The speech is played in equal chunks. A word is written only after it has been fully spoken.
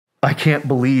I can't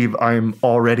believe I'm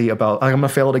gonna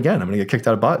fail it again. I'm gonna get kicked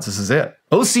out of bots. This is it.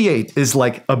 OC8 is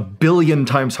like 1 billion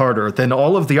times harder than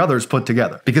all of the others put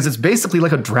together because it's basically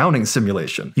like a drowning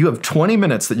simulation. You have 20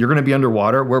 minutes that you're gonna be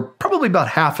underwater, where probably about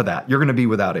half of that you're gonna be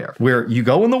without air. Where you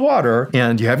go in the water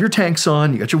and you have your tanks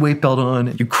on, you got your weight belt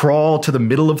on, you crawl to the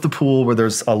middle of the pool where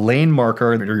there's a lane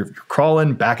marker, and you're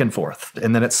crawling back and forth.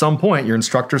 And then at some point, your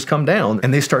instructors come down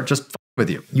and they start just with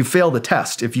you. You fail the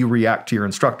test if you react to your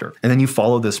instructor. And then you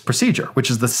follow this procedure, which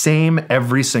is the same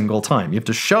every single time. You have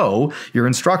to show your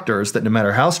instructors that no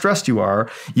matter how stressed you are,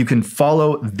 you can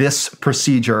follow this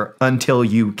procedure until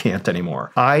you can't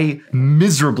anymore. I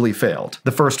miserably failed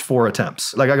the first 4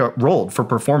 attempts. Like, I got rolled for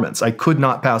performance. I could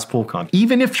not pass pool comp.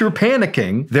 Even if you're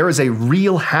panicking, there is a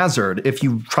real hazard if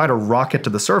you try to rocket to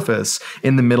the surface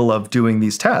in the middle of doing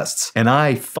these tests. And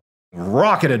I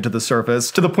rocketed to the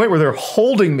surface to the point where they're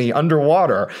holding me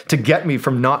underwater to get me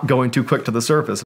from not going too quick to the surface.